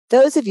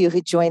Those of you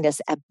who joined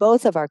us at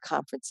both of our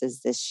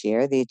conferences this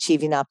year, the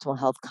Achieving Optimal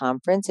Health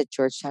Conference at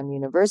Georgetown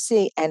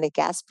University and at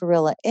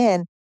Gasparilla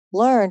Inn,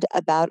 learned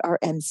about our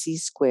MC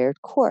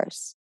Squared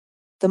course.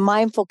 The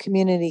Mindful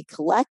Community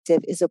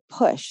Collective is a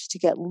push to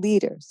get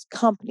leaders,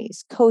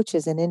 companies,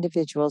 coaches, and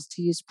individuals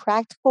to use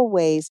practical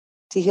ways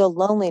to heal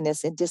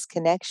loneliness and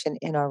disconnection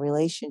in our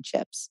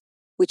relationships,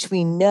 which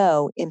we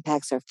know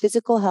impacts our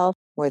physical health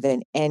more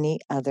than any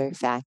other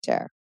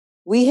factor.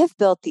 We have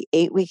built the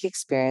 8-week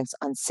experience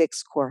on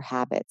 6 core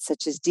habits,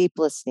 such as deep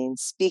listening,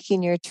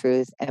 speaking your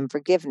truth, and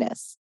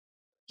forgiveness.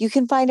 You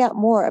can find out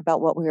more about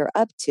what we are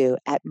up to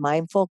at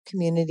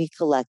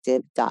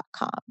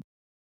mindfulcommunitycollective.com.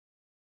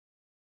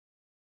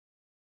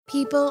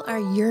 People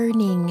are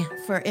yearning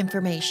for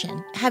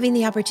information. Having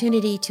the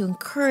opportunity to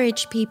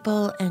encourage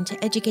people and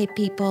to educate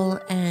people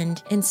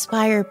and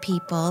inspire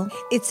people.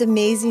 It's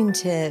amazing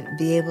to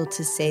be able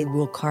to say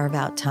we'll carve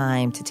out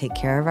time to take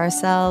care of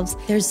ourselves.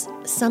 There's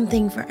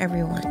something for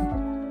everyone.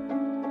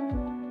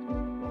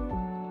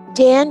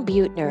 Dan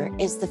Buettner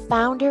is the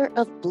founder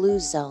of Blue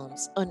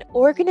Zones, an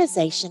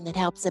organization that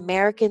helps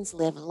Americans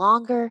live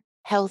longer,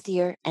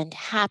 healthier, and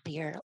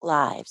happier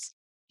lives.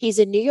 He's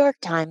a New York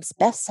Times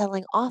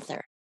best-selling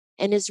author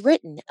and has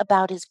written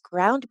about his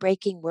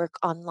groundbreaking work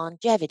on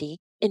longevity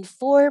in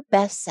 4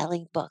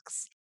 best-selling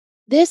books.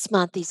 This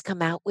month, he's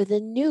come out with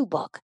a new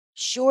book,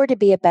 sure to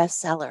be a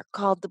bestseller,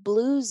 called The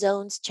Blue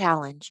Zones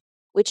Challenge,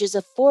 which is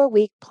a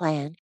 4-week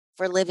plan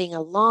for living a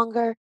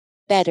longer,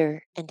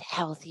 better, and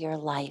healthier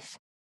life.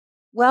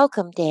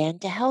 Welcome, Dan,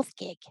 to Health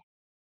Gig.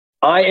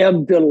 I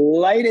am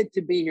delighted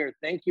to be here.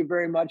 Thank you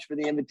very much for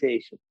the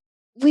invitation.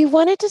 We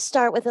wanted to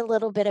start with a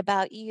little bit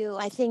about you.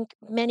 I think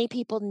many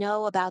people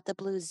know about the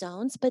Blue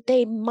Zones, but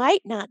they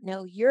might not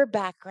know your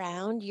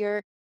background.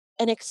 You're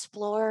an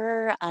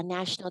explorer, a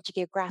National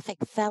Geographic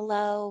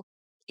Fellow,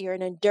 you're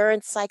an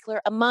endurance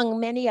cycler,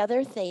 among many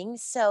other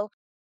things. So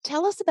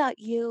tell us about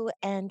you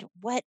and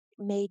what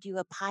made you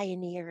a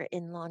pioneer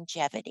in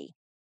longevity.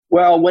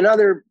 Well, when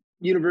other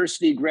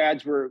university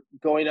grads were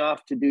going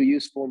off to do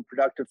useful and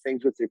productive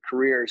things with their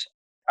careers,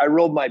 I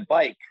rode my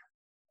bike.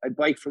 I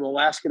biked from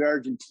Alaska to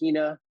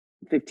Argentina,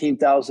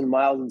 15,000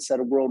 miles and set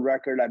a world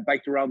record. I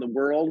biked around the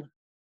world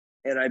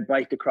and I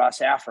biked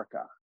across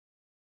Africa.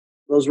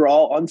 Those were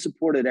all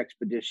unsupported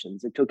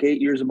expeditions. It took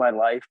 8 years of my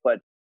life, but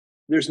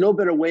there's no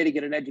better way to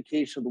get an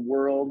education of the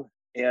world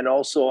and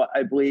also,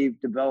 I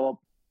believe, develop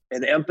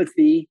an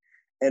empathy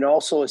and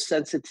also a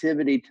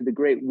sensitivity to the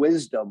great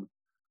wisdom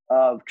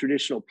of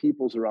traditional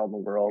peoples around the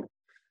world.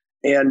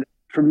 And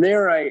from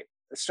there, I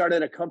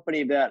started a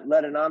company that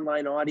let an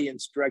online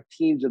audience direct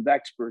teams of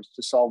experts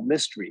to solve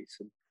mysteries.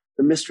 And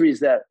the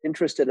mysteries that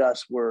interested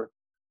us were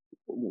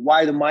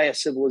why the Maya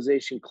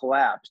civilization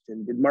collapsed,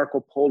 and did Marco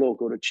Polo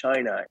go to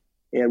China,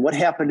 and what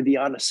happened to the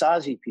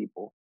Anasazi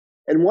people.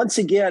 And once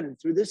again,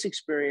 through this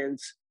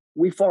experience,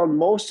 we found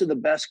most of the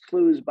best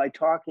clues by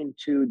talking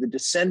to the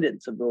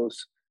descendants of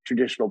those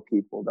traditional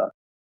people, the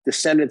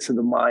descendants of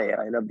the Maya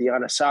and of the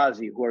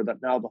Anasazi, who are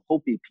now the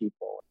Hopi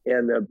people,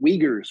 and the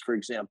Uyghurs, for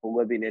example,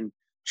 living in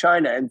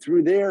China. And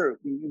through there,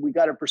 we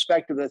got a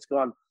perspective that's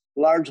gone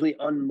largely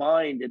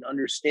unmined in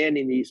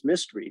understanding these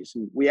mysteries.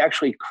 And we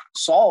actually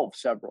solved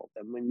several of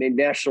them. We made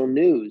national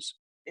news.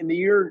 In the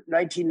year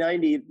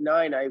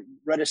 1999, I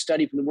read a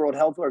study from the World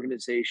Health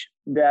Organization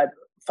that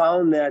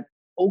found that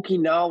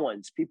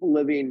Okinawans, people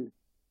living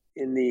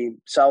in the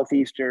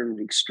southeastern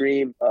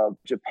extreme of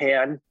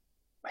Japan,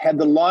 had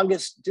the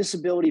longest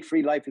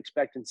disability-free life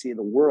expectancy in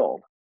the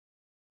world.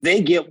 They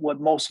get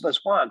what most of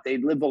us want. They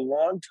live a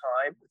long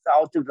time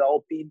without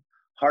developing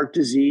heart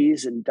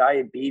disease and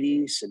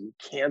diabetes and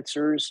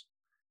cancers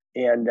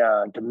and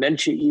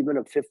dementia, even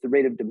a fifth the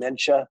rate of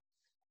dementia.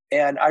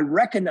 And I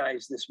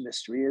recognize this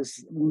mystery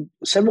as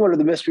similar to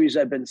the mysteries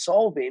I've been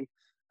solving.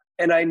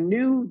 And I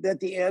knew that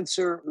the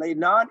answer lay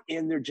not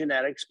in their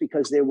genetics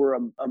because they were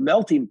a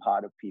melting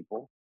pot of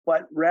people,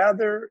 but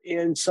rather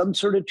in some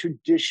sort of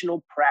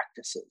traditional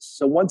practices.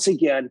 So once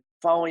again,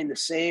 following the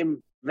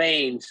same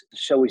veins,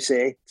 shall we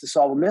say, to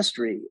solve a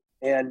mystery.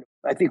 And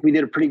I think we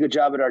did a pretty good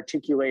job at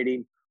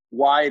articulating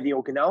why the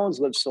Okinawans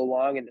lived so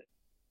long. And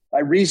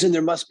I reasoned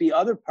there must be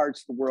other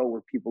parts of the world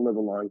where people live a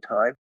long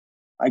time.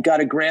 I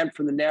got a grant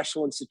from the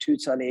National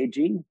Institutes on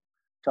Aging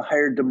to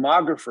hire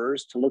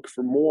demographers to look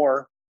for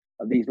more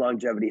of these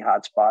longevity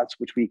hotspots,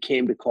 which we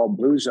came to call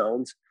Blue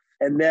Zones.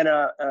 And then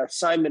an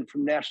assignment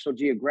from National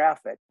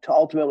Geographic to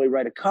ultimately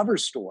write a cover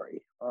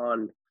story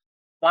on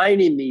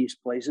finding these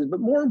places,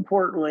 but more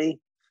importantly,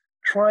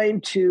 trying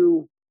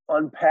to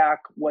unpack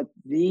what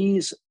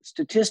these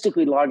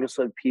statistically longest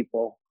lived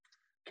people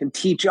can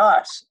teach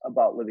us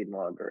about living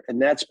longer.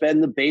 And that's been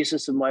the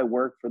basis of my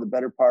work for the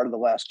better part of the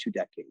last 2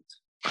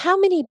 decades. How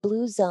many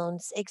Blue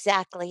Zones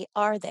exactly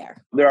are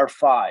there? There are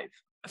 5.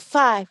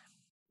 5.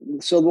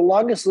 So the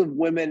longest lived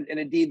women, and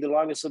indeed the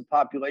longest lived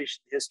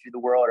population in the history of the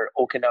world, are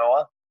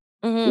Okinawa.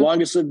 Mm-hmm. The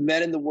longest lived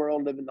men in the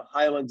world live in the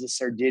highlands of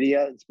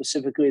Sardinia,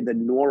 specifically the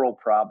Nuoro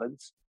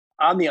province,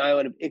 on the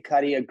island of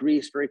Ikaria,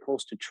 Greece, very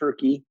close to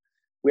Turkey.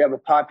 We have a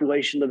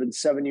population living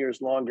 7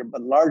 years longer,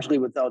 but largely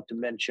without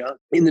dementia.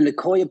 In the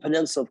Nicoya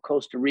Peninsula of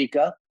Costa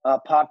Rica, a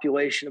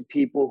population of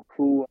people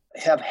who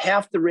have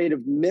half the rate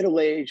of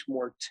middle-age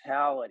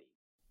mortality.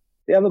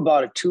 They have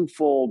about a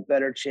twofold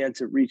better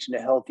chance of reaching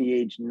a healthy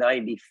age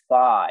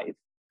 95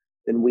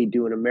 than we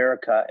do in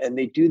America. And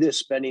they do this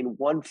spending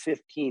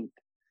 1/15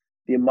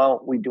 the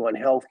amount we do on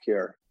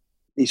healthcare.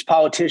 These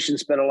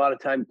politicians spend a lot of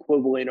time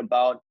quibbling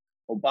about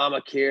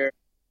Obamacare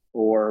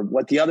or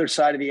what the other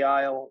side of the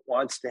aisle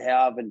wants to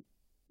have. And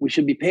we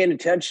should be paying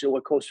attention to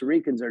what Costa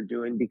Ricans are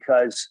doing,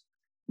 because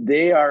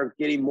they are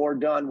getting more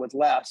done with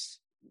less,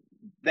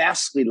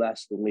 vastly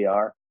less than we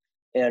are,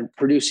 and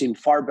producing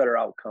far better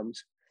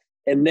outcomes.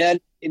 And then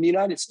in the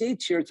United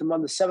States here, it's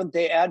among the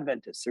Seventh-day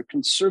Adventists. They're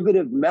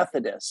conservative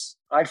Methodists.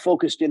 I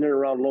focused in and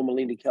around Loma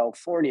Linda,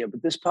 California,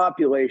 but this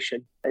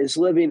population is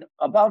living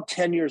about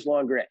 10 years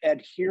longer.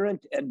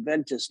 Adherent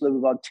Adventists live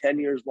about 10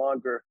 years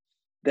longer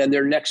than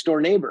their next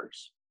door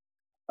neighbors,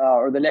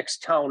 or the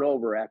next town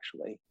over,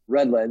 actually,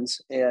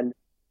 Redlands. And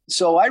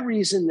so I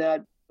reason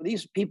that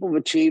these people have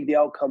achieved the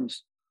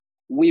outcomes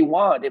we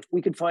want. If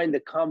we could find the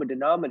common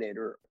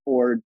denominator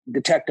or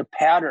detect a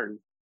pattern,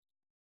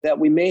 that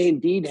we may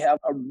indeed have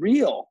a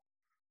real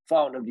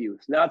fountain of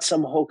youth, not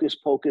some hocus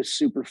pocus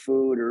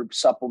superfood or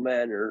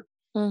supplement or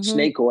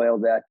snake oil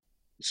that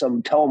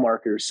some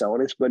telemarketer is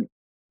selling us, but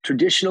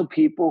traditional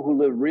people who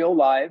live real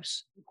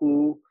lives,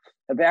 who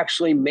have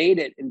actually made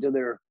it into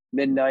their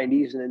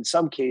mid-90s, and in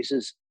some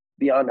cases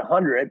beyond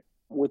 100,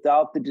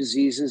 without the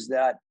diseases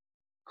that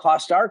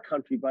cost our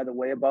country, by the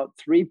way, about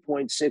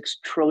 $3.6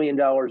 trillion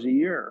a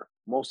year,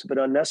 most of it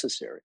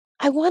unnecessary.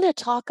 I want to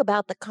talk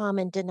about the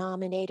common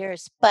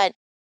denominators, but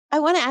I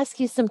want to ask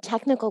you some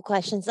technical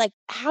questions. Like,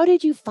 how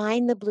did you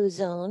find the blue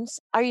zones?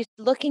 Are you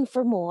looking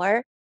for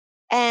more?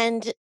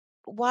 And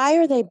why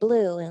are they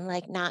blue and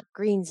like not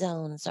green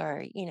zones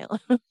or,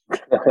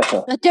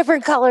 a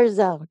different color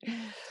zone?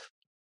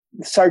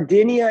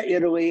 Sardinia,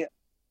 Italy,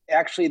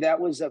 actually, that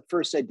was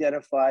first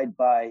identified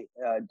by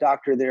a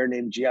doctor there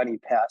named Gianni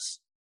Pes.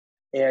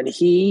 And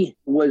he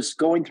was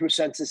going through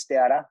census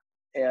data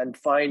and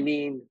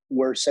finding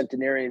where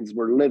centenarians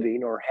were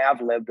living or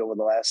have lived over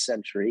the last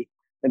century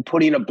and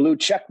putting a blue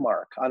check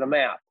mark on a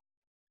map.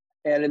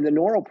 And in the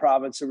Nuoro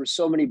province, there were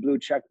so many blue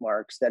check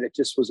marks that it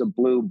just was a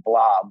blue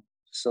blob.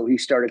 So he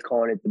started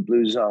calling it the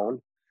blue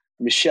zone.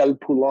 Michel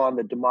Poulin,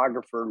 the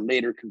demographer,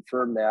 later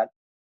confirmed that.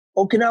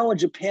 Okinawa,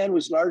 Japan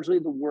was largely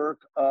the work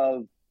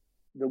of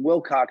the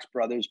Wilcox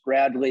brothers,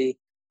 Bradley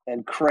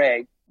and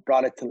Craig,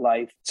 brought it to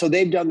life. So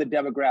they've done the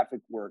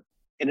demographic work.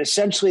 And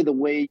essentially the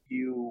way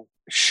you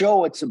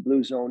show it's a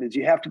blue zone is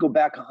you have to go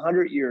back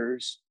 100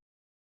 years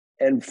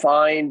and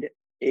find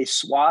a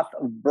swath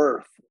of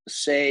birth,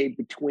 say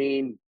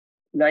between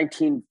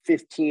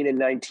 1915 and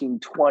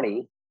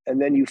 1920,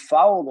 and then you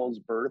follow those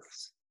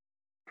births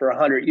for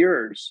 100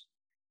 years,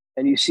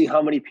 and you see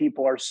how many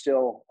people are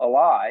still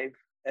alive,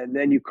 and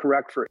then you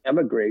correct for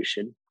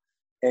emigration,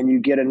 and you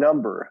get a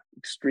number,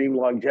 extreme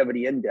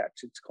longevity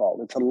index, it's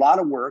called. It's a lot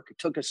of work. It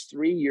took us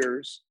 3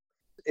 years.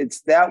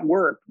 It's that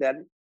work that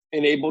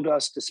enabled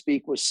us to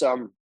speak with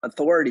some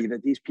authority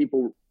that these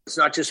people, it's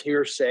not just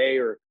hearsay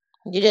or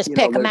you just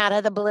pick them out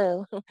of the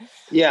blue.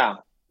 Yeah.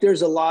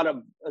 There's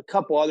a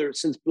couple other,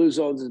 since blue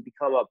zones has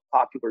become a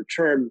popular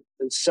term,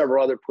 there's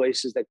several other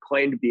places that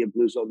claim to be a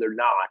blue zone. They're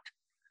not.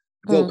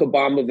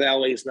 Vilcabamba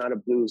Valley is not a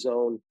blue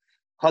zone.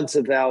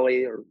 Hunza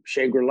Valley or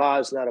Shangri-La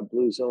is not a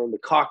blue zone. The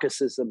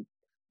Caucasus is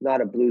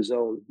not a blue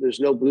zone. There's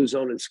no blue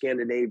zone in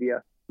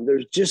Scandinavia.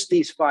 There's just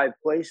these 5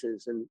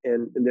 places,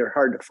 and they're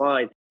hard to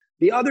find.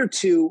 The other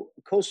 2,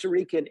 Costa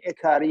Rica and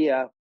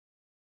Icaria,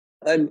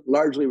 I'm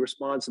largely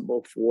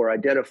responsible for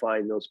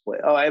identifying those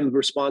places. I am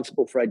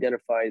responsible for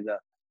identifying the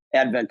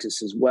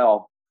Adventists as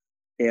well.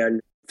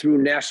 And through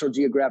National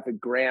Geographic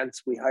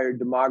grants, we hired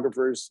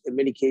demographers in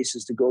many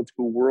cases to go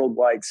through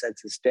worldwide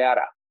census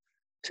data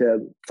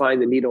to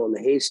find the needle in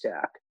the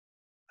haystack.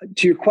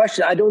 To your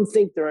question, I don't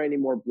think there are any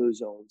more blue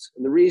zones.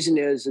 And the reason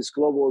is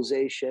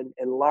globalization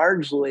and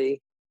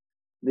largely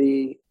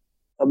the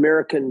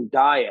American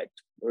diet,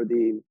 or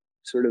the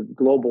sort of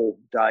global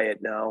diet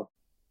now,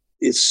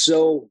 is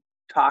so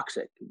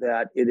toxic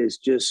that it is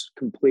just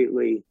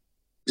completely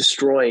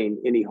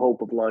destroying any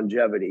hope of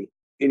longevity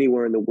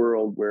anywhere in the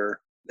world, where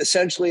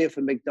essentially if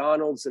a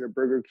McDonald's and a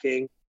Burger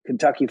King,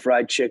 Kentucky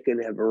Fried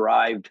Chicken have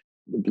arrived,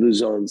 the blue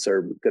zones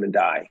are going to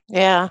die.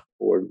 Yeah.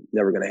 Or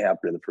never going to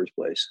happen in the first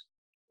place.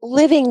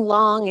 Living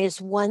long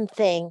is one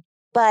thing,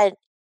 but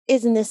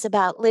isn't this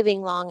about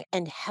living long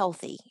and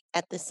healthy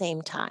at the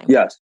same time?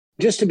 Yes.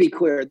 Just to be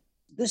clear,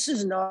 this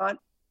is not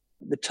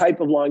the type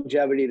of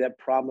longevity that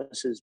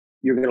promises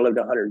you're going to live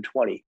to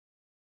 120.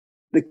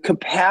 The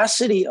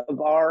capacity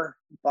of our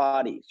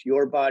bodies,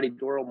 your body,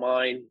 Doral,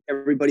 mine,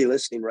 everybody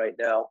listening right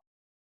now,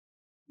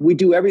 we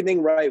do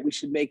everything right. We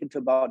should make it to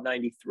about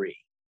 93.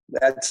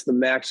 That's the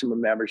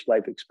maximum average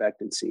life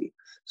expectancy.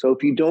 So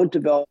if you don't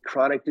develop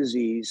chronic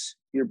disease,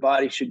 your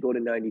body should go to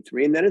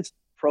 93. And then it's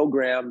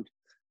programmed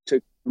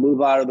to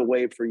move out of the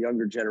way for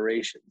younger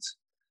generations.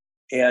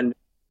 And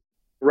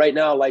Right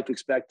now, life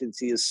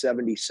expectancy is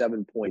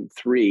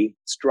 77.3.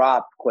 It's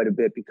dropped quite a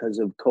bit because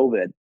of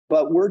COVID.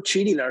 But we're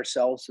cheating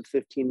ourselves to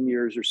 15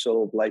 years or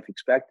so of life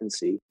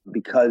expectancy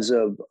because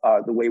of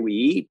the way we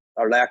eat,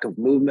 our lack of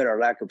movement, our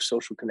lack of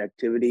social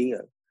connectivity,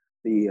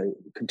 the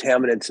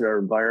contaminants in our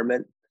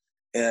environment.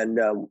 And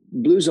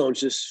Blue Zones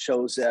just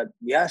shows that,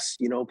 yes,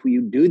 if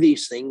you do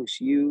these things,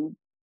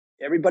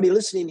 everybody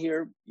listening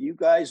here, you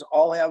guys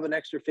all have an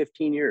extra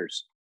 15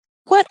 years.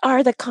 What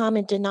are the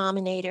common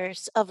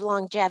denominators of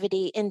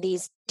longevity in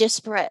these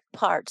disparate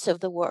parts of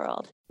the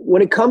world?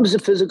 When it comes to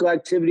physical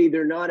activity,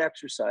 they're not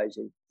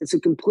exercising. It's a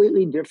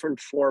completely different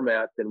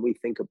format than we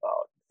think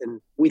about.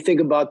 And we think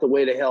about the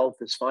way to health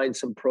is find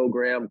some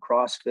program,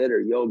 CrossFit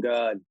or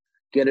yoga, and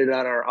get it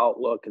on our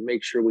Outlook and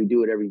make sure we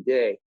do it every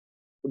day.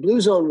 The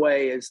Blue Zone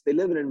way is they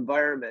live in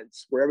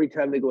environments where every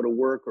time they go to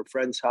work or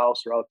friend's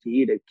house or out to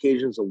eat,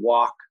 occasions a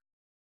walk.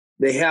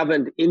 They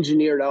haven't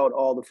engineered out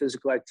all the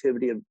physical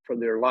activity from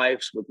their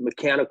lives with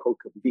mechanical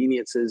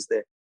conveniences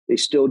that they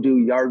still do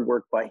yard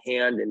work by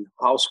hand and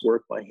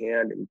housework by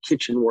hand and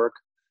kitchen work.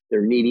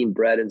 They're kneading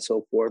bread and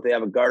so forth. They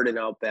have a garden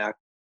out back.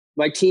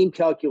 My team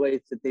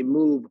calculates that they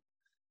move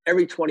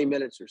every 20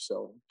 minutes or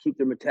so, keep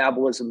their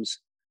metabolisms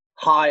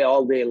high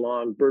all day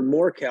long, burn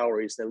more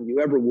calories than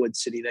you ever would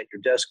sitting at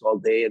your desk all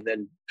day and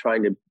then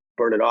trying to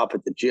burn it off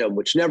at the gym,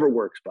 which never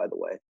works, by the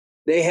way.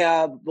 They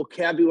have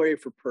vocabulary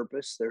for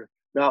purpose. They're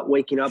not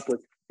waking up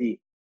with the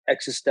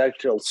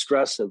existential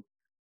stress of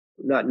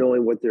not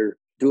knowing what they're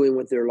doing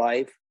with their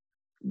life.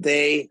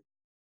 They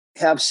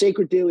have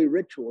sacred daily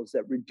rituals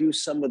that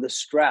reduce some of the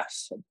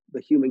stress of the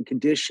human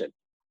condition.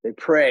 They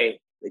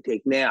pray, they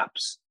take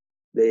naps,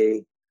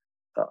 they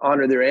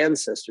honor their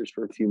ancestors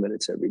for a few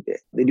minutes every day.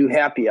 They do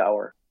happy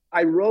hour.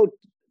 I wrote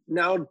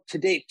now to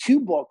date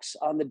 2 books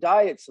on the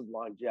diets of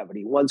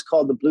longevity. One's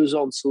called The Blue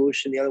Zone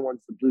Solution. The other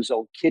one's The Blue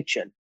Zone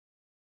Kitchen.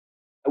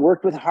 I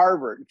worked with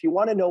Harvard. If you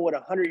want to know what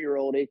a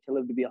 100-year-old ate to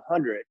live to be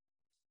 100,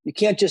 you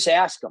can't just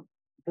ask them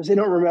because they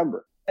don't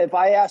remember. If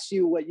I asked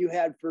you what you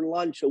had for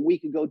lunch a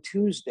week ago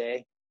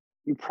Tuesday,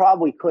 you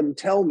probably couldn't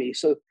tell me.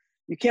 So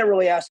you can't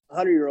really ask a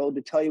 100-year-old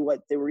to tell you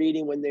what they were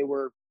eating when they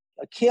were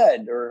a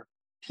kid or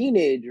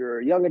teenager or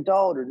a young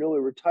adult or newly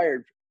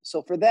retired.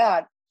 So for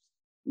that,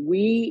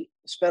 we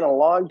spent a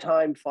long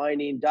time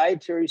finding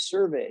dietary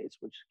surveys,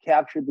 which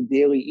captured the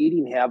daily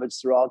eating habits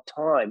throughout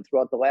time,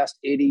 throughout the last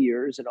 80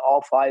 years in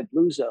all 5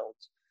 Blue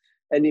Zones.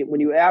 And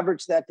when you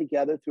average that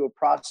together through a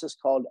process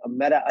called a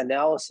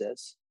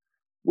meta-analysis,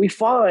 we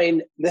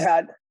find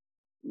that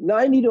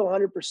 90 to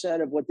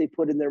 100% of what they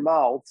put in their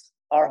mouths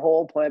are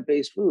whole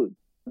plant-based food.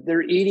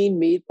 They're eating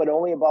meat, but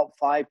only about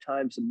 5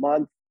 times a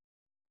month.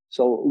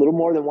 So a little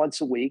more than once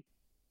a week.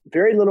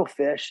 Very little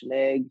fish and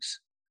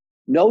eggs.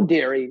 No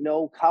dairy,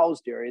 no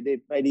cow's dairy. They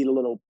might eat a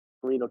little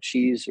merino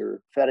cheese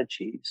or feta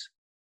cheese.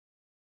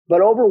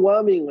 But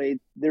overwhelmingly,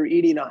 they're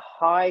eating a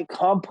high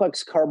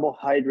complex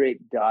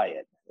carbohydrate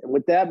diet. And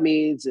what that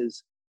means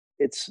is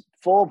it's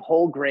full of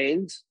whole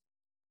grains,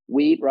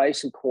 wheat,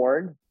 rice, and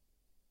corn,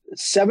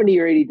 70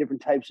 or 80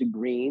 different types of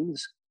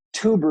greens,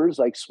 tubers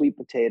like sweet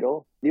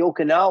potato. The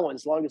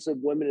Okinawans, longest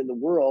lived women in the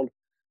world,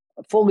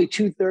 fully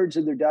 2/3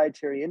 of their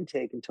dietary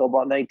intake until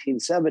about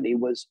 1970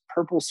 was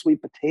purple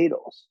sweet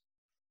potatoes.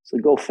 So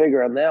go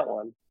figure on that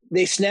one.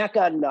 They snack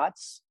on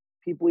nuts.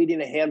 People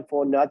eating a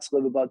handful of nuts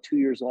live about 2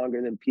 years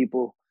longer than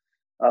people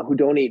who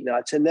don't eat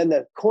nuts. And then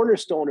the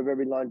cornerstone of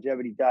every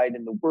longevity diet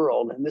in the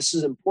world, and this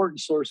is an important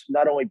source of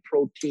not only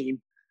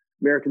protein,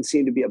 Americans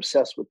seem to be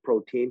obsessed with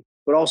protein,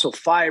 but also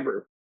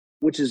fiber,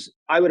 which is,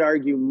 I would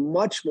argue,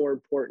 much more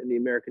important in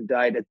the American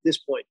diet at this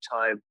point in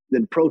time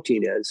than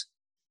protein is.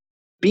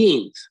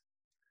 Beans.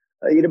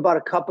 Eat about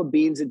a cup of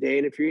beans a day.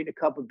 And if you're eating a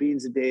cup of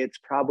beans a day, it's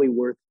probably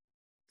worth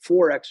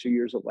 4 extra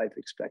years of life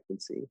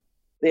expectancy.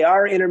 They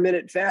are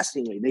intermittent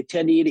fastingly. They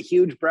tend to eat a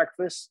huge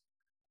breakfast,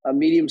 a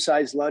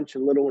medium-sized lunch,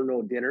 and little or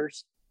no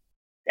dinners.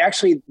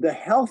 Actually, the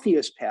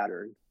healthiest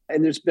pattern,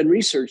 and there's been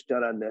research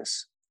done on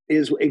this,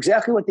 is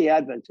exactly what the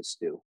Adventists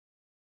do.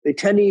 They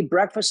tend to eat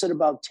breakfast at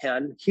about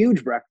 10,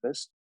 huge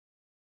breakfast,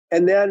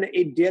 and then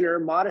a dinner,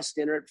 modest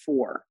dinner at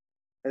 4,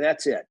 and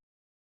that's it.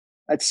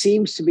 That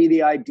seems to be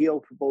the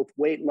ideal for both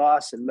weight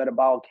loss and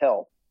metabolic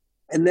health.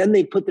 And then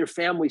they put their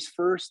families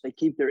first. They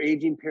keep their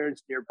aging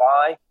parents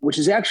nearby, which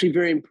is actually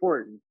very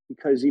important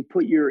because you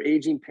put your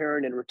aging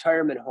parent in a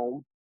retirement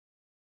home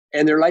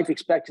and their life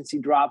expectancy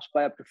drops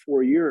by up to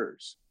 4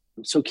 years.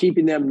 So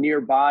keeping them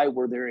nearby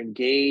where they're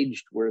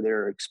engaged, where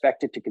they're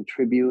expected to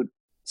contribute,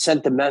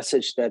 sent the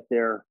message that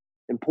they're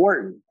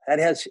important. That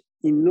has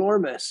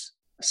enormous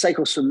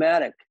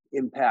psychosomatic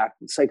impact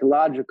and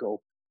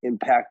psychological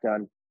impact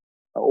on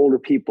older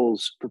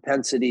people's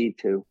propensity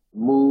to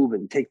move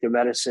and take their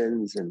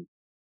medicines. And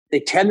they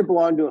tend to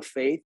belong to a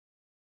faith,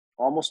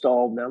 almost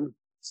all of them.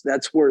 So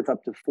that's worth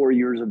up to 4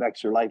 years of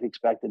extra life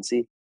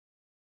expectancy.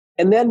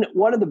 And then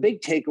one of the big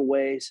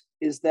takeaways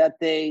is that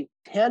they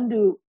tend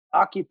to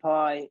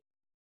occupy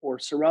or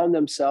surround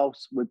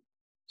themselves with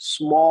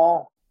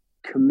small,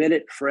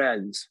 committed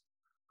friends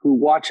who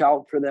watch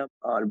out for them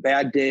on a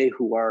bad day,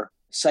 who are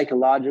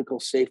psychological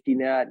safety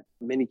net,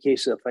 in many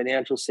cases, a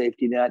financial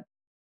safety net.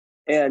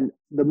 And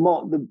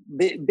the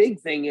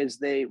big thing is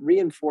they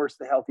reinforce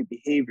the healthy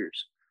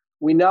behaviors.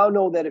 We now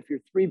know that if your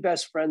three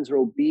best friends are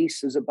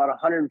obese, there's about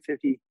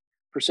 150%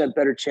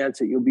 better chance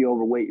that you'll be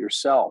overweight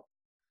yourself.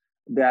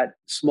 That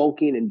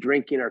smoking and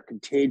drinking are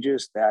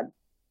contagious, that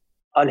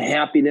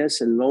unhappiness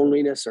and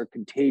loneliness are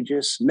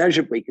contagious,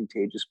 measurably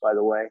contagious, by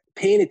the way.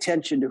 Paying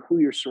attention to who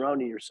you're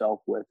surrounding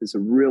yourself with is a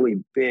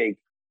really big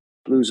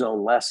Blue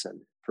Zone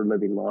lesson for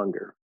living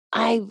longer.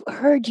 I've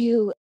heard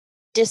you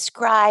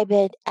describe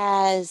it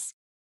as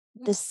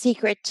the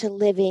secret to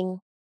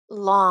living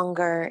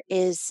longer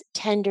is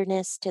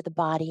tenderness to the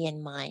body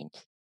and mind.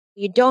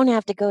 You don't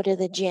have to go to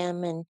the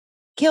gym and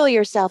kill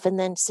yourself and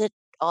then sit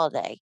all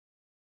day.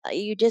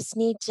 You just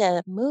need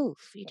to move.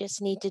 You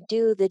just need to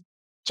do the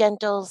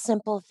gentle,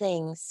 simple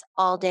things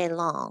all day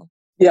long.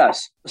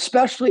 Yes,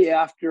 especially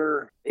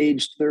after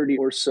age 30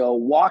 or so,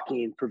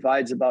 walking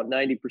provides about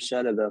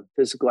 90% of the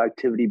physical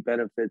activity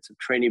benefits of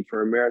training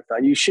for a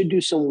marathon. You should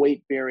do some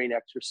weight-bearing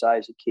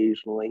exercise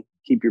occasionally,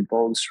 keep your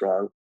bones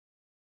strong.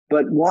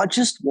 But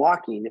just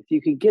walking, if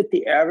you could get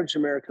the average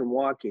American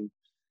walking,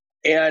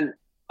 and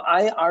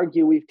I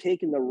argue we've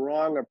taken the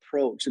wrong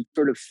approach. It's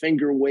sort of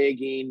finger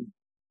wagging.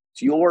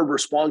 It's your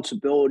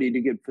responsibility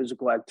to get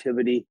physical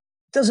activity.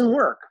 It doesn't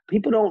work.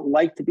 People don't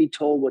like to be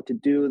told what to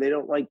do. They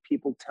don't like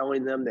people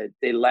telling them that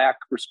they lack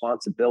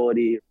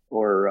responsibility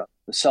or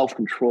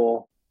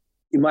self-control.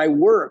 In my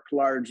work,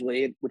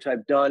 largely, which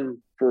I've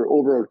done for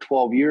over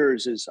 12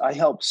 years, is I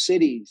help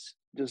cities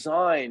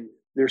design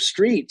their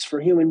streets for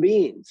human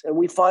beings. And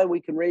we find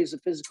we can raise the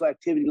physical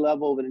activity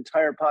level of an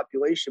entire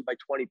population by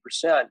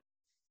 20%,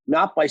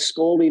 not by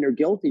scolding or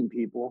guilting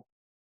people,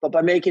 but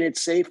by making it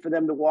safe for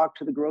them to walk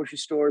to the grocery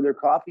store or their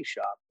coffee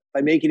shop, by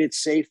making it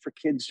safe for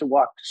kids to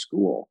walk to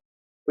school.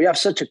 We have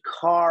such a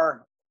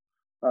car-centric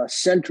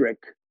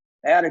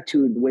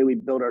attitude, the way we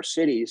build our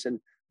cities. And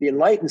the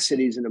enlightened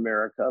cities in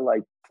America,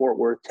 like Fort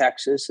Worth,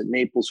 Texas, and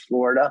Naples,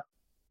 Florida,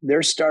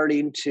 they're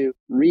starting to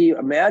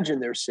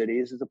reimagine their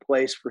cities as a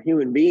place for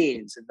human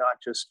beings and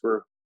not just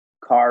for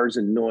cars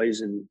and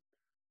noise and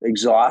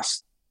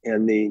exhaust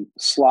and the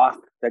sloth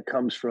that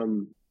comes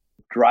from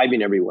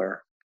driving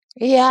everywhere.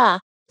 Yeah.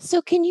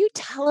 So, can you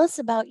tell us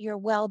about your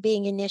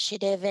well-being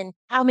initiative and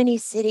how many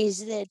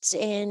cities it's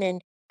in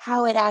and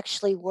how it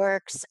actually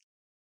works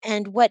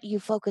and what you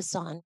focus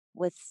on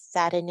with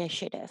that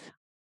initiative?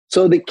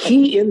 So the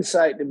key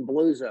insight in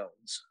Blue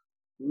Zones,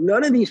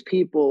 none of these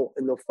people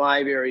in the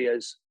 5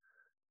 areas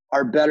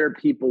are better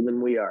people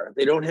than we are.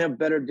 They don't have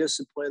better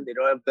discipline. They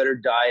don't have better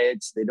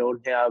diets. They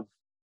don't have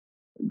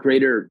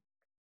greater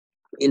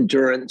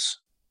endurance.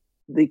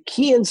 The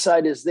key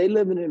insight is they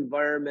live in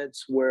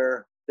environments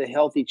where the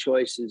healthy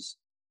choice is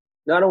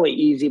not only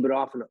easy, but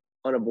often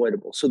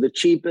unavoidable. So the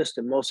cheapest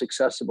and most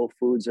accessible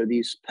foods are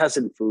these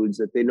peasant foods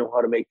that they know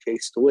how to make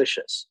taste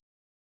delicious.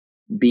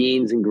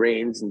 Beans and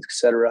grains, and et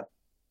cetera.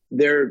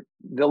 Their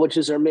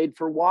villages are made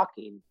for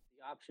walking.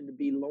 The option to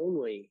be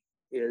lonely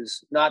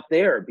is not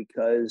there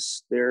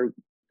because they're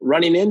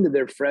running into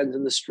their friends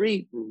in the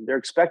street and they're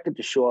expected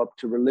to show up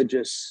to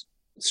religious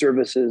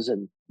services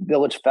and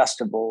village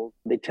festivals.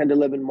 They tend to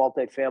live in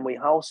multifamily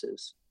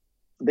houses.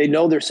 They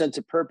know their sense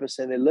of purpose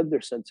and they live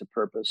their sense of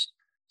purpose.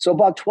 So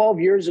about 12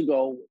 years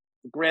ago,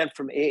 a grant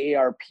from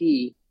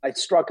AARP, I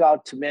struck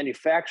out to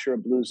manufacture a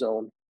Blue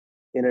Zone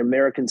in an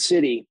American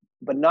city,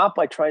 but not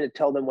by trying to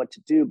tell them what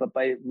to do, but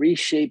by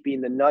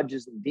reshaping the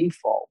nudges and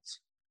defaults.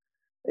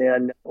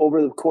 And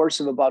over the course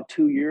of about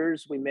 2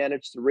 years, we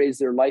managed to raise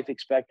their life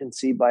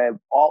expectancy by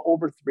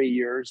over 3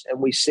 years,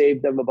 and we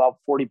saved them about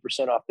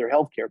 40% off their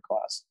healthcare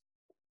costs.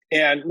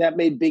 And that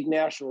made big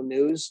national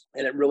news,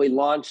 and it really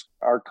launched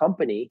our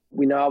company.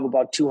 We now have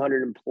about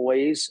 200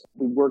 employees.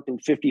 We work in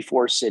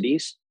 54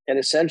 cities. And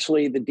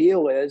essentially, the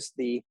deal is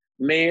the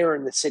mayor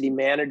and the city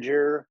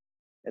manager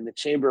and the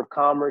Chamber of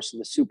Commerce and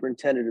the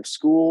superintendent of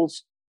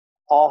schools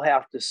all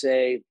have to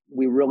say,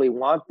 we really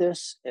want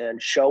this and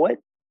show it.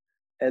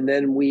 And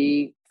then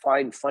we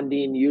find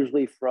funding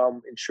usually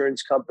from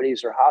insurance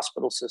companies or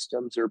hospital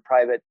systems or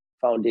private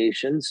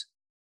foundations.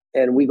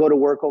 And we go to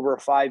work over a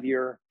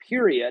 5-year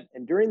period.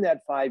 And during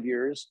that 5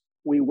 years,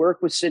 we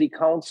work with city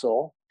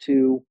council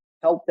to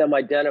help them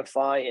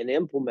identify and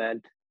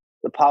implement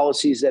the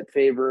policies that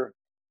favor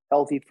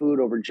healthy food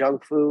over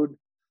junk food,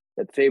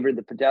 that favor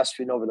the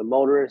pedestrian over the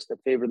motorist,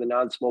 that favor the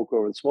non-smoker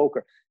over the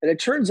smoker. And it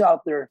turns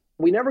out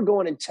we never go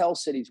in and tell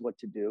cities what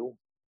to do.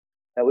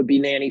 That would be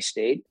nanny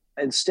state.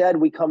 Instead,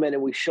 we come in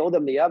and we show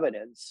them the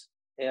evidence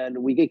and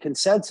we get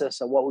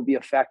consensus on what would be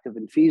effective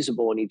and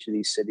feasible in each of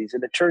these cities.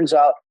 And it turns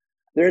out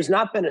there has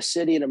not been a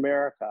city in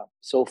America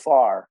so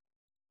far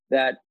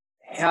that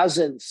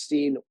hasn't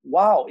seen,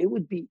 wow, it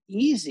would be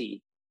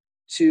easy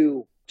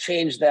to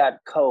change that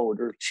code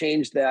or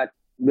change that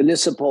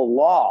municipal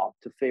law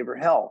to favor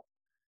health.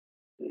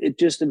 It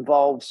just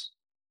involves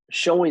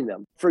showing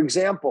them. For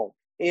example,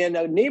 in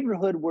a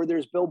neighborhood where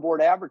there's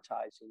billboard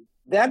advertising,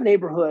 that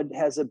neighborhood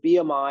has a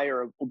BMI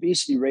or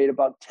obesity rate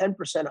about 10%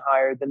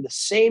 higher than the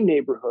same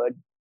neighborhood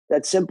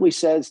that simply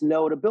says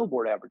no to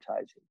billboard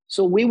advertising.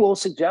 So we will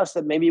suggest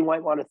that maybe you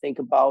might want to think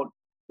about,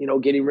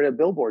 getting rid of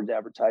billboards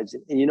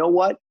advertising. And you know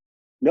what?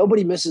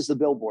 Nobody misses the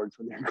billboards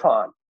when they're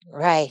gone.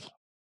 Right.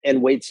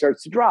 And weight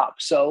starts to drop.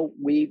 So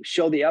we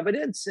show the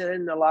evidence,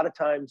 and a lot of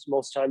times,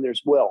 most time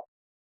there's will.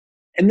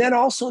 And then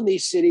also in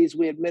these cities,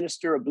 we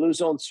administer a Blue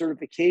Zone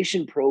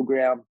certification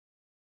program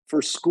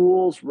for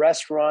schools,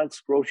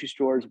 restaurants, grocery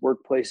stores,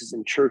 workplaces,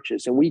 and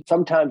churches. And we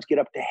sometimes get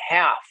up to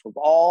half of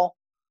all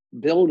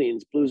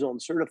buildings Blue Zone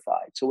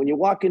certified. So when you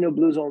walk into a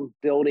Blue Zone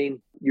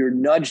building, you're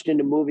nudged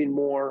into moving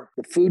more.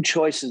 The food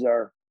choices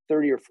are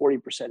 30 or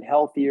 40%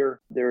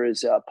 healthier. There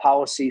is a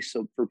policy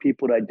for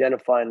people to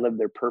identify and live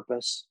their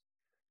purpose.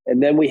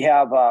 And then we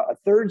have a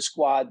third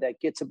squad that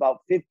gets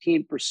about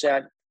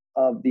 15%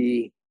 of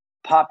the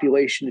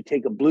population to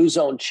take a Blue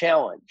Zone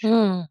challenge.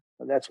 And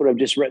that's what I've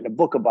just written a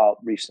book about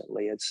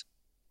recently. It's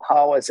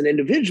how, as an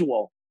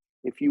individual,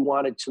 if you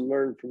wanted to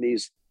learn from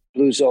these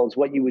Blue Zones,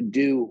 what you would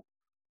do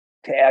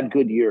to add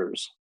good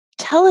years.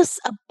 Tell us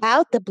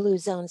about the Blue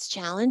Zones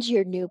Challenge,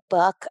 your new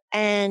book,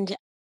 and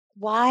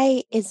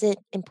why is it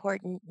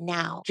important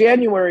now?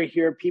 January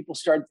here, people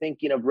start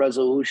thinking of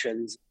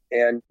resolutions.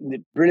 And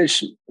the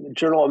British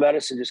Journal of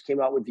Medicine just came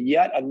out with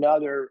yet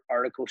another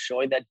article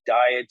showing that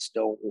diets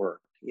don't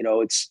work.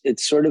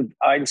 It's sort of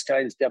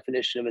Einstein's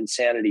definition of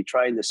insanity,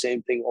 trying the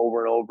same thing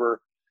over and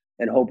over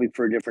and hoping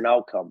for a different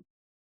outcome.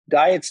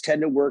 Diets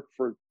tend to work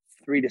for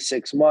 3 to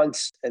 6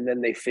 months, and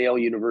then they fail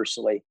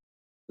universally.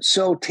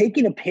 So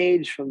taking a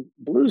page from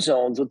Blue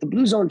Zones, what the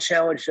Blue Zone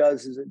Challenge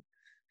does is it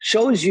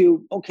shows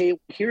you, okay,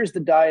 here's the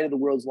diet of the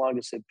world's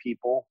longest lived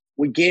people.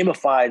 We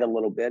gamify it a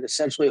little bit,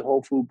 essentially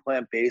whole food,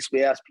 plant-based.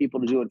 We ask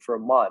people to do it for a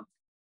month,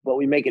 but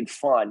we make it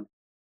fun.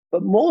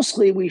 But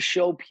mostly we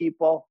show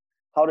people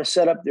how to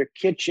set up their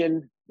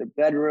kitchen, their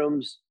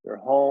bedrooms, their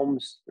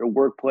homes, their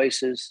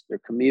workplaces, their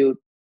commute,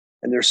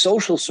 and their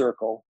social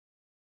circle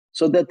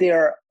so that they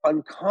are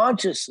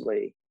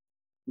unconsciously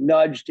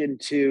nudged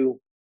into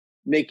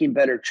making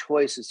better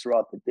choices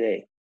throughout the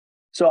day.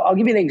 So I'll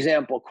give you an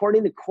example.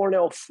 According to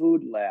Cornell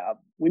Food Lab,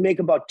 we make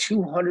about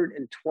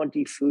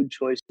 220 food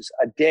choices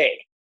a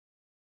day.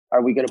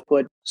 Are we going to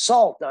put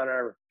salt on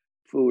our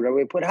food? Are we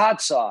going to put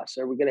hot sauce?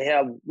 Are we going to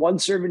have one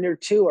serving or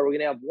two? Are we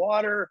going to have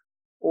water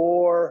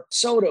or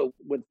soda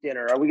with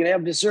dinner? Are we going to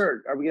have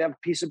dessert? Are we going to have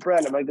a piece of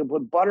bread? Am I going to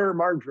put butter or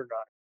margarine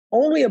on it?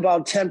 Only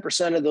about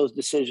 10% of those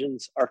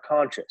decisions are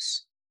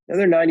conscious. The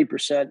other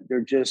 90%,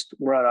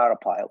 we're on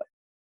autopilot.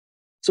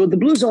 So what the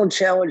Blue Zone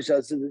Challenge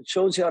does is it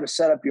shows you how to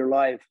set up your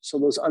life so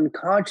those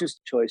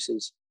unconscious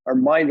choices are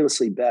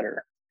mindlessly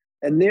better.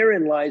 And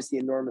therein lies the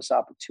enormous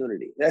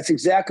opportunity. That's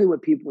exactly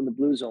what people in the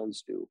Blue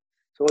Zones do.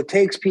 So it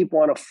takes people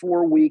on a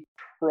 4-week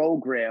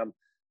program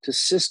to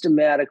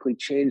systematically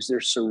change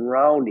their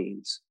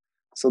surroundings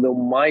so they'll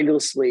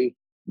mindlessly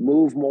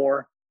move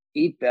more,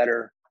 eat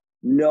better,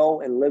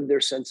 know and live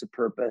their sense of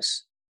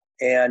purpose,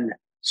 and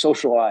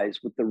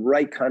socialize with the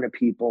right kind of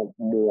people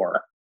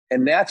more.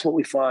 And that's what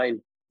we find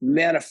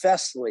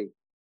manifestly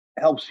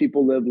helps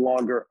people live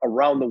longer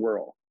around the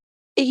world.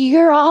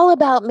 You're all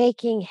about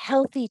making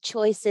healthy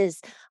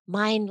choices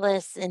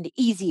mindless and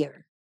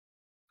easier.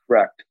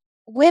 Correct.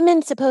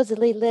 Women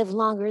supposedly live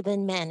longer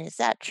than men. Is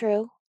that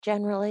true,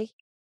 generally?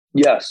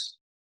 Yes.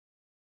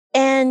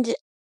 And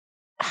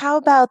how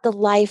about the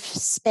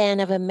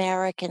lifespan of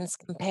Americans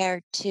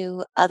compared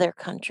to other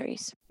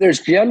countries? There's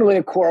generally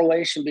a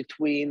correlation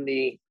between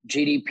the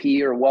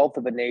GDP or wealth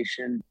of a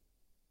nation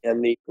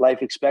and the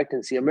life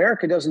expectancy.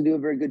 America doesn't do a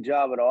very good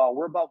job at all.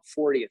 We're about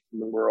 40th in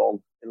the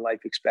world in life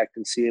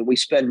expectancy, and we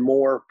spend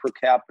more per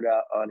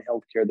capita on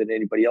healthcare than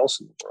anybody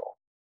else in the world.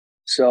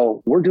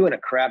 So we're doing a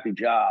crappy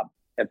job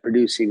at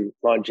producing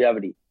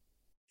longevity.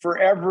 For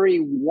every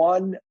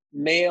one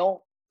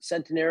male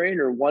centenarian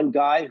or one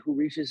guy who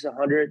reaches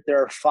 100,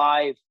 there are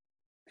 5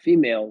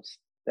 females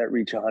that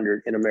reach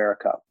 100 in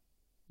America.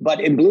 But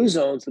in Blue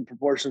Zones, the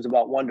proportion is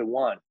about 1 to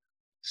 1.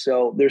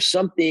 So there's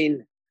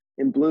something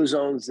in Blue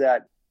Zones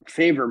that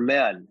favor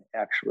men,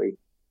 actually.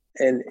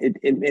 And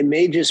it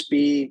may just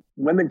be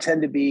women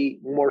tend to be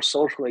more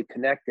socially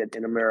connected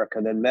in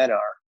America than men are.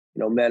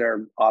 Men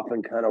are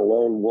often kind of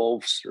lone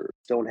wolves or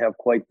don't have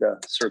quite the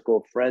circle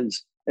of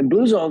friends. In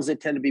Blue Zones, they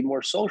tend to be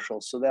more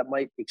social. So that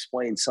might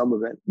explain some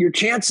of it. Your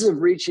chances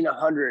of reaching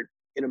 100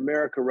 in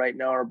America right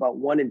now are about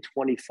 1 in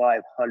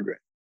 2,500.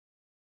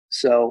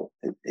 So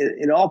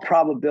in all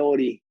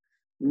probability,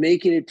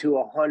 making it to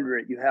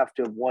 100, you have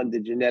to have won the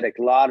genetic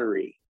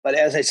lottery. But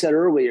as I said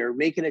earlier,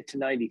 making it to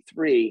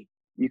 93,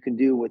 you can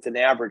do with an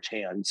average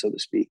hand, so to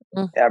speak,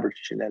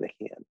 average genetic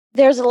hand.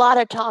 There's a lot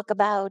of talk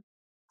about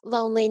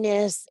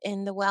loneliness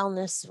in the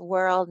wellness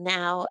world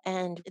now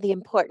and the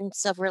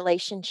importance of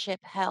relationship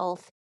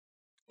health.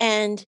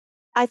 And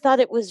I thought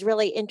it was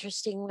really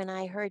interesting when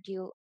I heard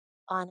you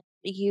on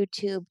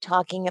YouTube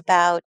talking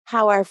about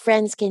how our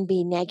friends can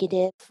be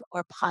negative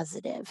or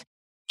positive.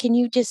 Can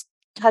you just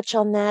touch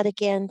on that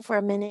again for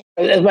a minute?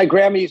 As my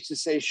grandma used to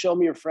say, show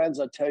me your friends,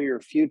 I'll tell you your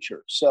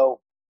future.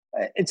 So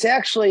it's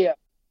actually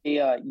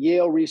A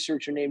Yale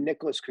researcher named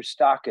Nicholas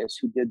Christakis,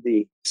 who did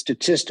the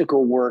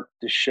statistical work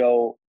to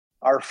show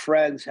our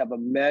friends have a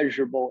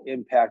measurable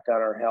impact on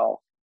our health.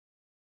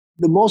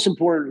 The most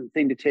important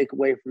thing to take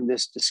away from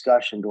this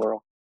discussion,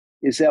 Doral,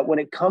 is that when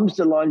it comes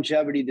to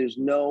longevity, there's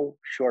no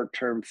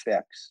short-term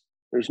fix.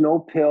 There's no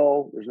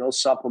pill, there's no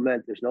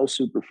supplement, there's no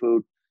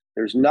superfood.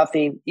 There's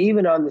nothing,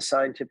 even on the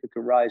scientific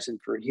horizon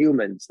for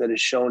humans, that is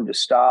shown to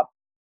stop,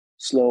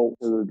 slow,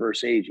 or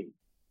reverse aging.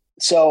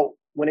 So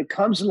when it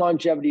comes to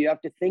longevity, you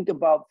have to think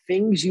about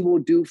things you will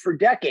do for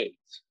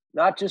decades,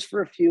 not just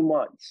for a few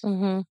months.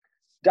 Mm-hmm.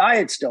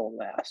 Diets don't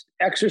last.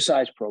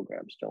 Exercise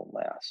programs don't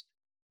last.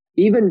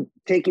 Even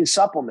taking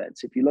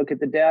supplements, if you look at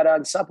the data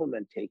on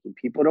supplement taking,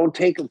 people don't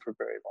take them for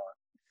very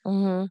long.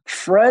 Mm-hmm.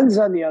 Friends,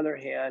 on the other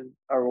hand,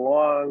 are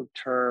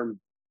long-term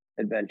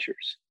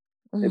adventures.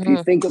 If you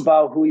Mm-hmm. think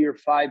about who your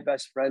 5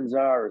 best friends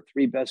are or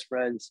 3 best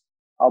friends,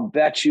 I'll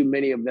bet you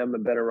many of them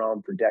have been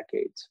around for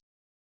decades.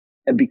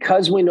 And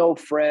because we know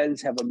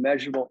friends have a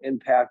measurable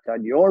impact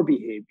on your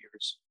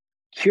behaviors,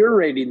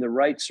 curating the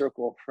right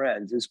circle of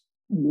friends is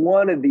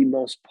one of the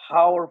most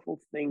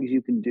powerful things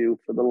you can do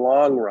for the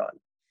long run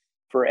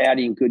for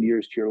adding good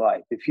years to your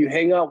life. If you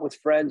hang out with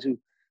friends who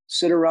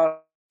sit around,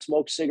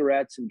 smoke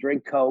cigarettes and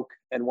drink Coke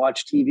and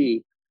watch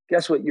TV,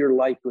 guess what you're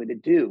likely to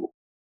do?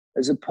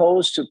 As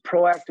opposed to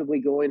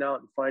proactively going out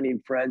and finding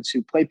friends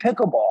who play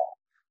pickleball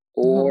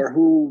or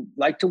who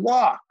like to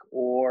walk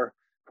or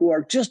who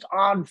are just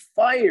on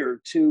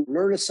fire to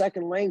learn a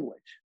second language.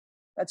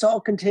 That's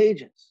all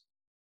contagious.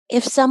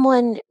 If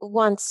someone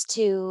wants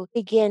to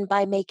begin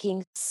by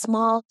making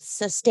small,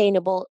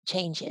 sustainable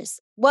changes,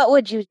 what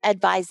would you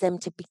advise them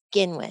to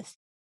begin with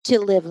to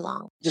live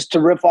long? Just to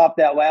rip off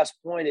that last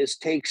point is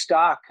take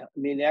stock. I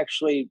mean,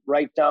 actually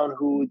write down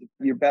who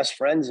your best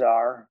friends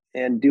are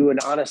and do an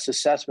honest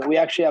assessment. We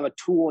actually have a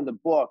tool in the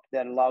book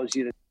that allows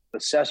you to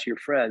assess your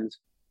friends.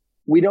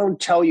 We don't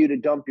tell you to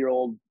dump your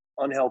old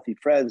unhealthy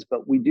friends,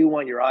 but we do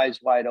want your eyes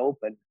wide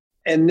open.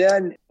 And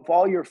then if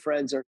all your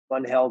friends are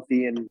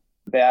unhealthy and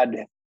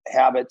bad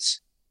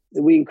habits,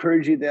 we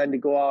encourage you then to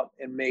go out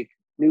and make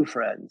new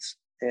friends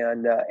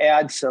and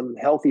add some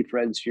healthy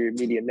friends to your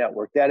immediate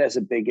network. That has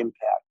a big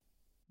impact.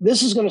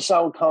 This is going to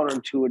sound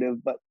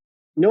counterintuitive, but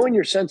knowing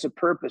your sense of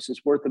purpose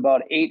is worth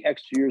about 8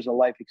 extra years of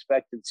life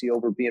expectancy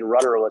over being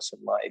rudderless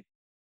in life.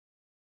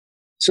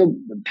 So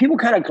people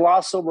kind of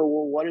gloss over,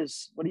 well, what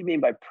do you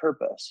mean by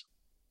purpose?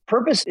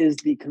 Purpose is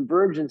the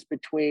convergence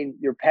between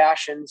your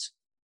passions,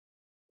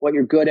 what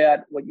you're good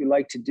at, what you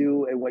like to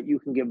do, and what you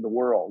can give the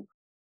world.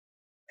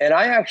 And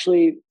I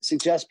actually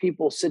suggest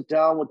people sit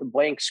down with a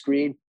blank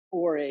screen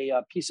or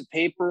a piece of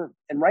paper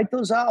and write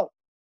those out.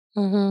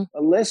 Mm-hmm.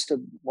 A list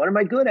of what am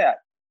I good at?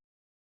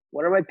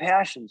 What are my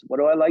passions? What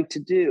do I like to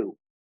do?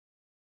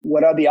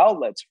 What are the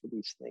outlets for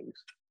these things?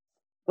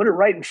 Put it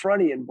right in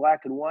front of you in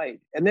black and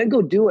white, and then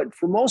go do it.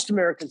 For most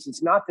Americans,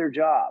 it's not their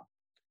job.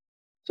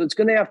 So it's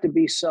going to have to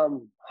be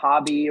some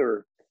hobby,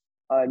 or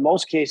in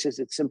most cases,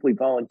 it's simply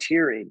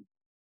volunteering.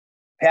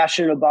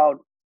 Passionate about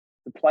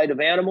the plight of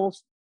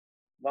animals?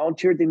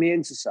 Volunteer at the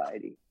Humane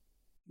Society.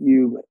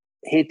 You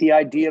hate the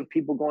idea of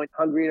people going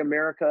hungry in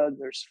America?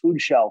 There's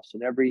food shelves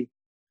in every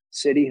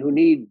city who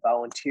need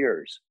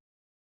volunteers.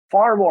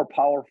 Far more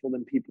powerful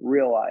than people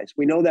realize.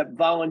 We know that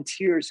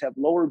volunteers have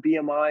lower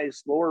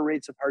BMIs, lower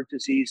rates of heart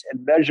disease,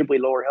 and measurably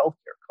lower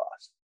healthcare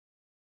costs.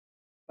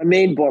 My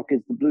main book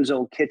is The Blue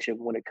Zone Kitchen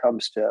when it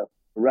comes to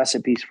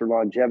recipes for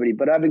longevity,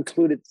 but I've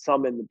included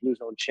some in the Blue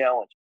Zone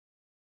Challenge.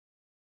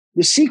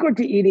 The secret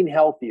to eating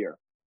healthier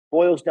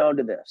boils down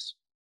to this.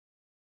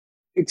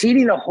 It's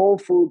eating a whole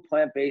food,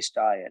 plant-based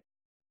diet.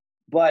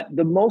 But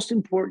the most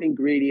important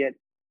ingredient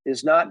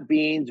is not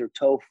beans or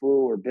tofu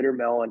or bitter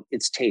melon,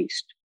 it's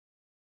taste.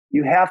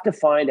 You have to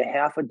find a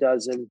half a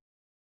dozen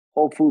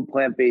whole food,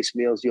 plant-based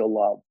meals you'll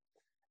love.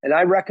 And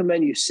I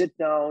recommend you sit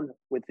down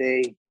with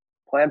a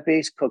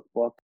plant-based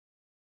cookbook.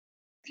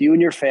 If you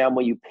and your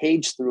family, you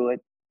page through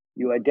it,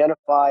 you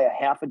identify a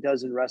half a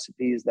dozen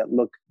recipes that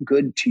look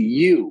good to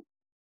you,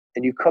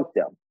 and you cook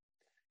them.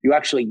 You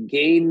actually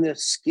gain the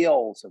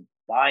skills of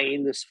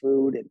buying this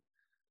food and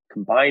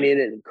combining it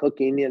and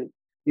cooking it.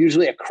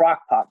 Usually a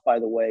crock pot, by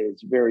the way,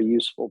 is very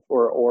useful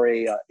for, or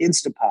a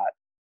Instapot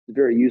is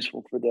very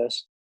useful for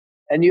this.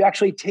 And you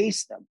actually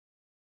taste them.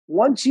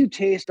 Once you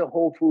taste a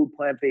whole food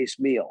plant-based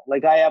meal,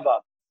 like I have a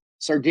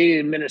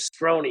Sardinian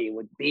minestrone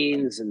with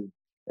beans and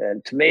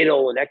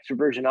tomato and extra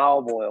virgin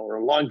olive oil, or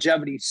a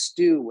longevity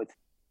stew with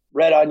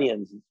red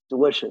onions, it's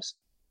delicious.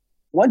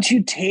 Once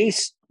you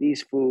taste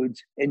these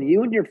foods and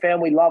you and your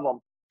family love them,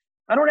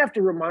 I don't have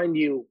to remind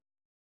you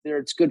that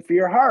it's good for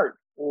your heart,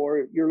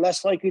 or you're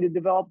less likely to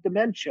develop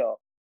dementia,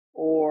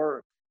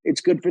 or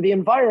it's good for the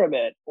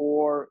environment,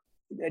 or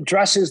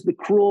addresses the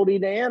cruelty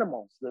to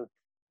animals, the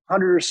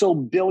 100 or so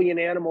billion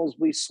animals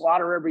we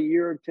slaughter every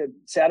year to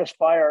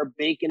satisfy our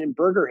bacon and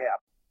burger habit.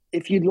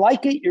 If you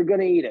like it, you're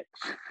going to eat it.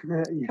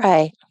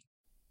 Right.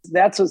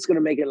 That's what's going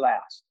to make it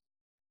last.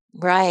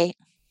 Right.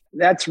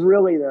 That's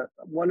really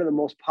one of the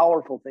most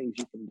powerful things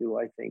you can do,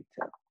 I think,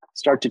 to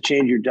start to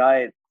change your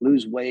diet,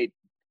 lose weight,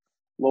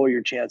 lower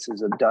your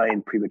chances of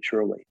dying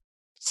prematurely.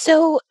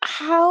 So,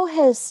 how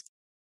has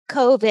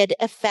COVID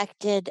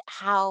affected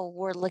how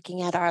we're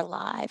looking at our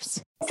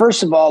lives?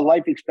 First of all,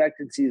 life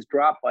expectancy has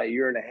dropped by 1.5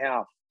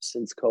 years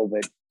since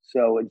COVID.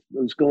 So it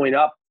was going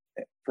up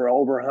for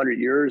over 100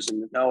 years,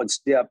 and now it's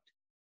dipped.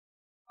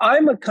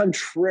 I'm a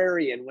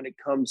contrarian when it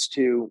comes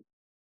to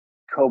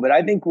COVID.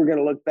 I think we're going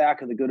to look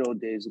back at the good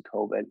old days of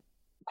COVID.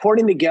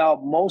 According to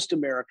Gallup, most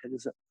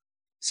Americans,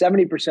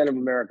 70% of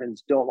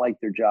Americans don't like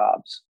their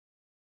jobs.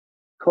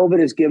 COVID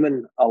has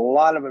given a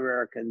lot of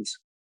Americans,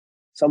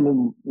 some of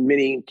them,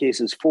 many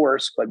cases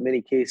forced, but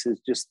many cases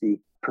just the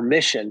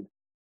permission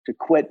to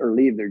quit or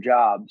leave their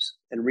jobs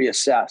and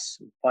reassess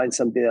and find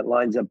something that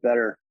lines up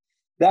better.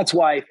 That's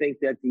why I think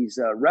that these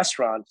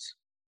restaurants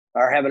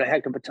are having a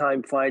heck of a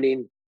time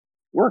finding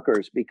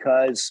workers,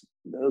 because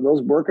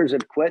those workers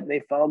have quit and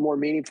they found more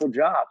meaningful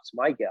jobs,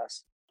 my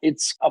guess.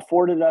 It's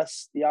afforded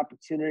us the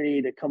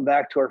opportunity to come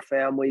back to our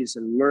families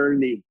and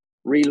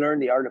relearn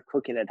the art of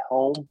cooking at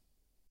home.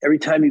 Every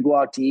time you go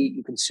out to eat,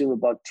 you consume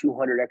about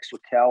 200 extra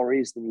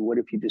calories than you would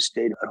if you just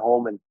stayed at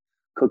home and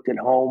cooked at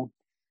home.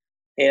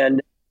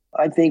 And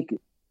I think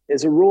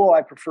as a rule,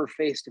 I prefer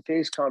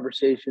face-to-face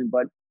conversation,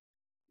 but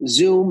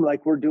Zoom,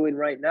 like we're doing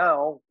right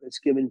now, is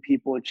giving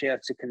people a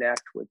chance to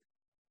connect with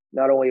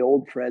not only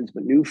old friends,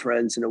 but new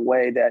friends in a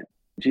way that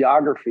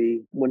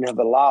geography wouldn't have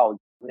allowed.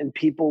 And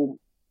people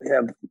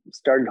have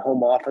started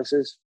home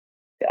offices.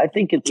 I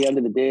think at the end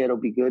of the day, it'll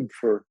be good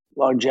for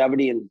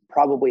longevity and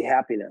probably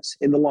happiness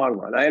in the long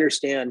run. I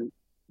understand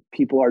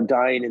people are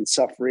dying and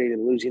suffering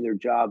and losing their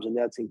jobs, and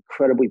that's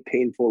incredibly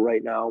painful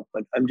right now.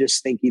 But I'm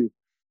just thinking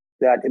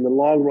that in the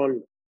long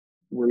run,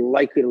 we're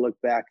likely to look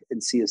back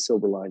and see a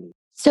silver lining.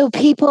 So,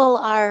 people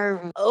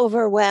are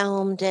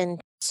overwhelmed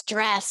and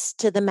stressed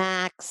to the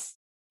max.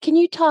 Can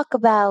you talk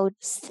about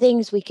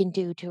things we can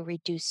do to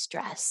reduce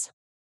stress?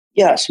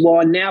 Yes, well,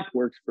 a nap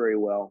works very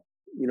well.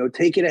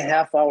 Taking a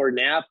half-hour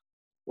nap,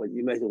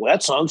 you might think, well,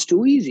 that sounds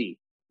too easy.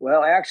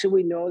 Well, actually,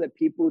 we know that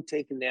people who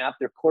take a nap,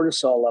 their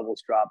cortisol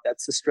levels drop.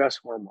 That's the stress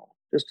hormone.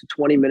 Just a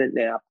 20-minute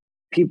nap.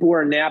 People who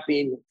are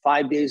napping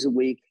 5 days a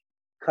week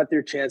cut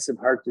their chance of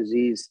heart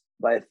disease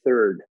by a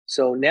third.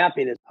 So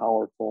napping is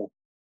powerful.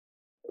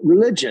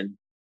 Religion.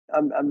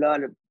 I'm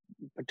not a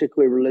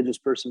particularly religious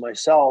person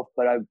myself,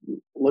 but I've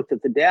looked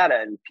at the data,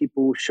 and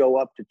people who show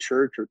up to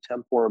church or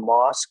temple or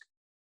mosque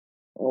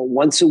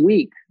once a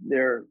week,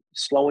 they're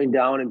slowing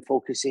down and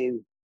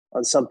focusing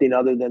on something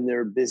other than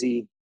their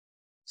busy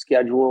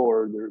schedule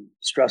or their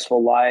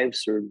stressful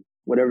lives or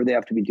whatever they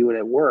have to be doing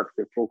at work.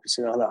 They're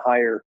focusing on a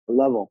higher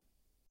level.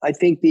 I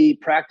think the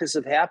practice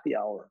of happy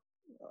hour,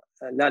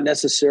 not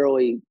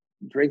necessarily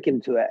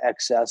drinking to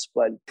excess,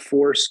 but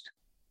forced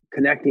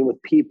connecting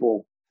with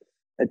people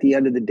at the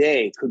end of the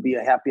day. It could be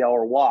a happy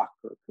hour walk,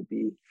 or it could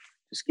be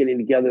just getting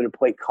together to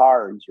play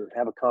cards or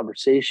have a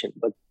conversation.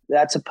 But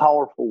that's a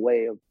powerful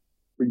way of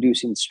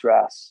reducing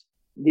stress.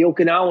 The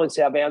Okinawans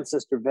have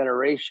ancestor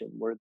veneration,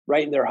 where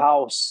right in their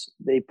house,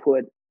 they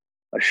put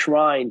a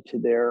shrine to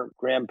their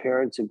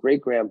grandparents and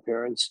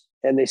great-grandparents,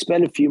 and they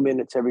spend a few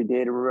minutes every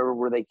day to remember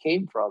where they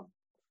came from,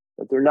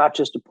 that they're not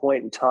just a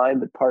point in time,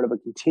 but part of a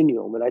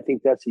continuum. And I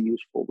think that's a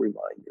useful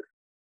reminder.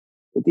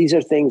 But these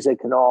are things that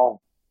can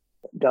all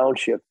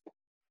downshift.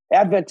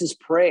 Adventists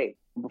pray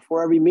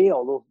before every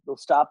meal. They'll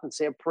stop and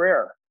say a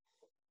prayer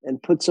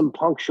and put some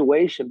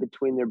punctuation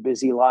between their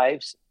busy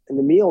lives and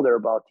the meal they're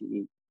about to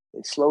eat.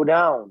 They slow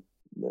down.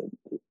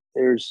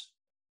 There's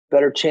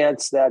better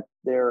chance that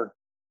their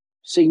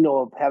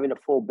signal of having a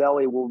full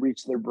belly will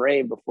reach their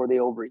brain before they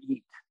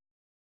overeat.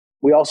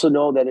 We also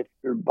know that if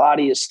your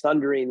body is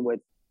thundering with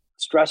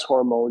stress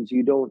hormones,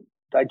 you don't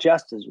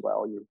digest as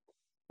well.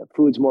 The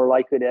food's more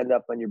likely to end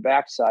up on your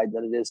backside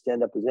than it is to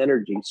end up as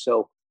energy.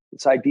 So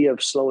this idea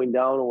of slowing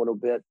down a little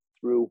bit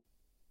through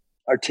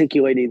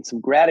articulating some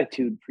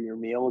gratitude for your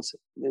meals,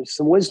 there's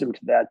some wisdom to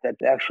that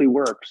actually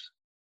works.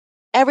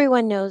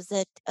 Everyone knows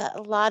that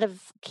a lot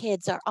of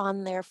kids are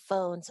on their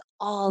phones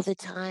all the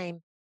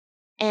time.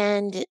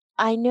 And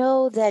I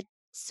know that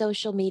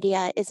social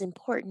media is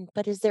important,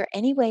 but is there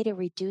any way to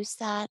reduce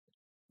that?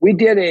 We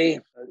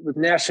did with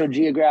National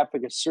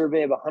Geographic, a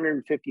survey of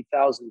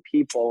 150,000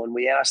 people, and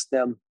we asked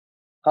them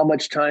how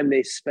much time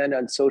they spend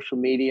on social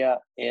media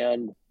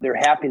and their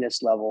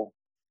happiness level.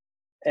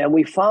 And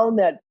we found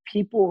that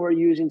people who are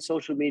using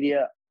social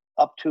media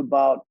up to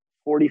about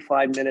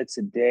 45 minutes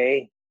a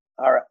day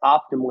are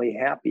optimally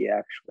happy,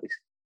 actually.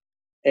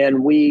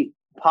 And we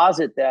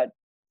posit that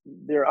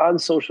they're on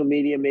social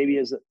media maybe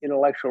as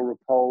intellectual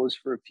repose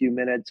for a few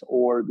minutes,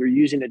 or they're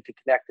using it to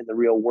connect in the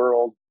real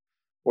world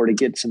or to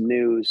get some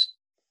news.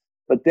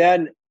 But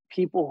then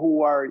people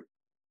who are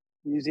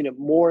using it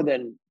more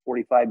than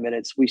 45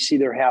 minutes, we see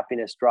their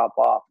happiness drop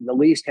off. And the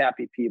least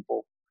happy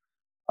people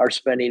are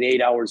spending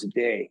 8 hours a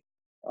day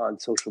on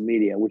social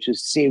media, which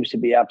seems to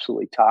be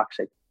absolutely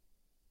toxic.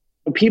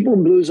 And people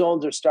in blue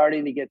zones are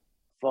starting to get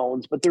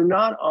phones, but they're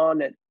not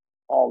on it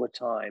all the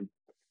time.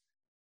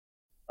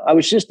 I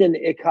was just in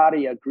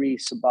Ikaria,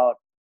 Greece, about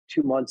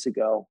 2 months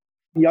ago.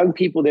 Young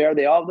people there,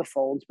 they all have the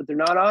phones, but they're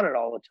not on it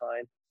all the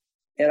time.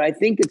 And I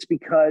think it's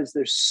because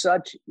there's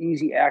such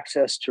easy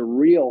access to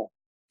real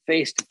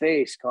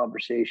face-to-face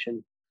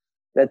conversation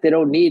that they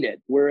don't need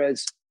it.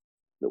 Whereas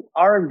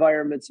our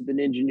environments have been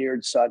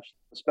engineered such,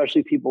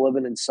 especially people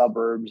living in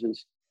suburbs,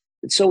 is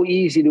it's so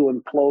easy to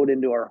implode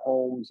into our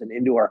homes and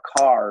into our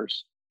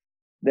cars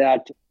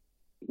that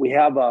we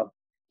have a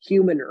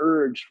human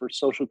urge for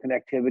social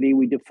connectivity.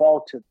 We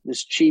default to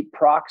this cheap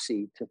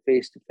proxy to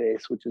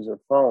face-to-face, which is our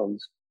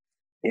phones.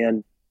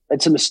 And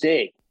it's a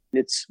mistake.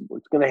 It's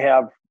going to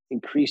have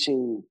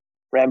increasing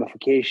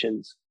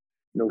ramifications,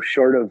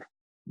 short of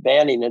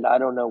banning it. I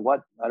don't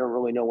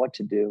really know what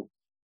to do,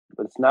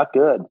 but it's not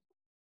good.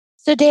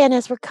 So, Dan,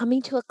 as we're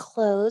coming to a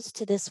close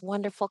to this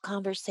wonderful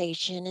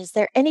conversation, is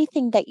there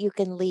anything that you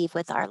can leave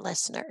with our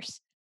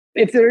listeners?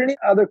 If there are any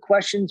other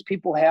questions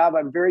people have,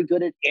 I'm very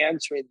good at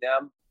answering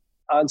them.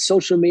 On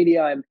social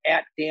media, I'm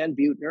at Dan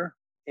Buettner,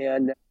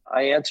 and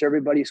I answer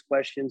everybody's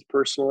questions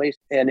personally.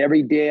 And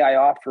every day I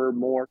offer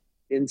more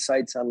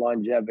insights on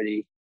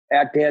longevity.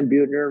 At Dan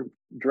Buettner,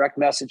 direct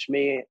message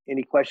me.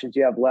 Any questions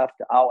you have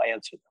left, I'll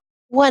answer them.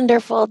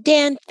 Wonderful.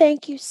 Dan,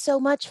 thank you so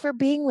much for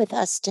being with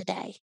us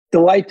today.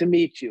 Delight to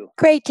meet you.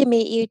 Great to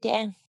meet you,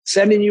 Dan.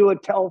 Sending you a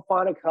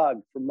telephonic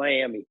hug from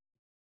Miami.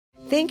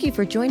 Thank you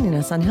for joining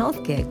us on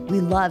Health Gig. We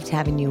loved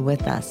having you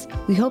with us.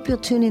 We hope you'll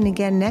tune in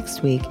again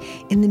next week.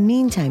 In the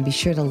meantime, be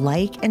sure to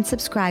like and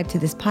subscribe to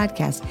this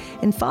podcast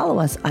and follow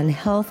us on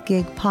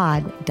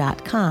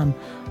healthgigpod.com.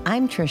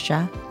 I'm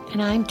Trisha.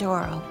 And I'm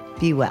Doro.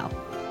 Be well.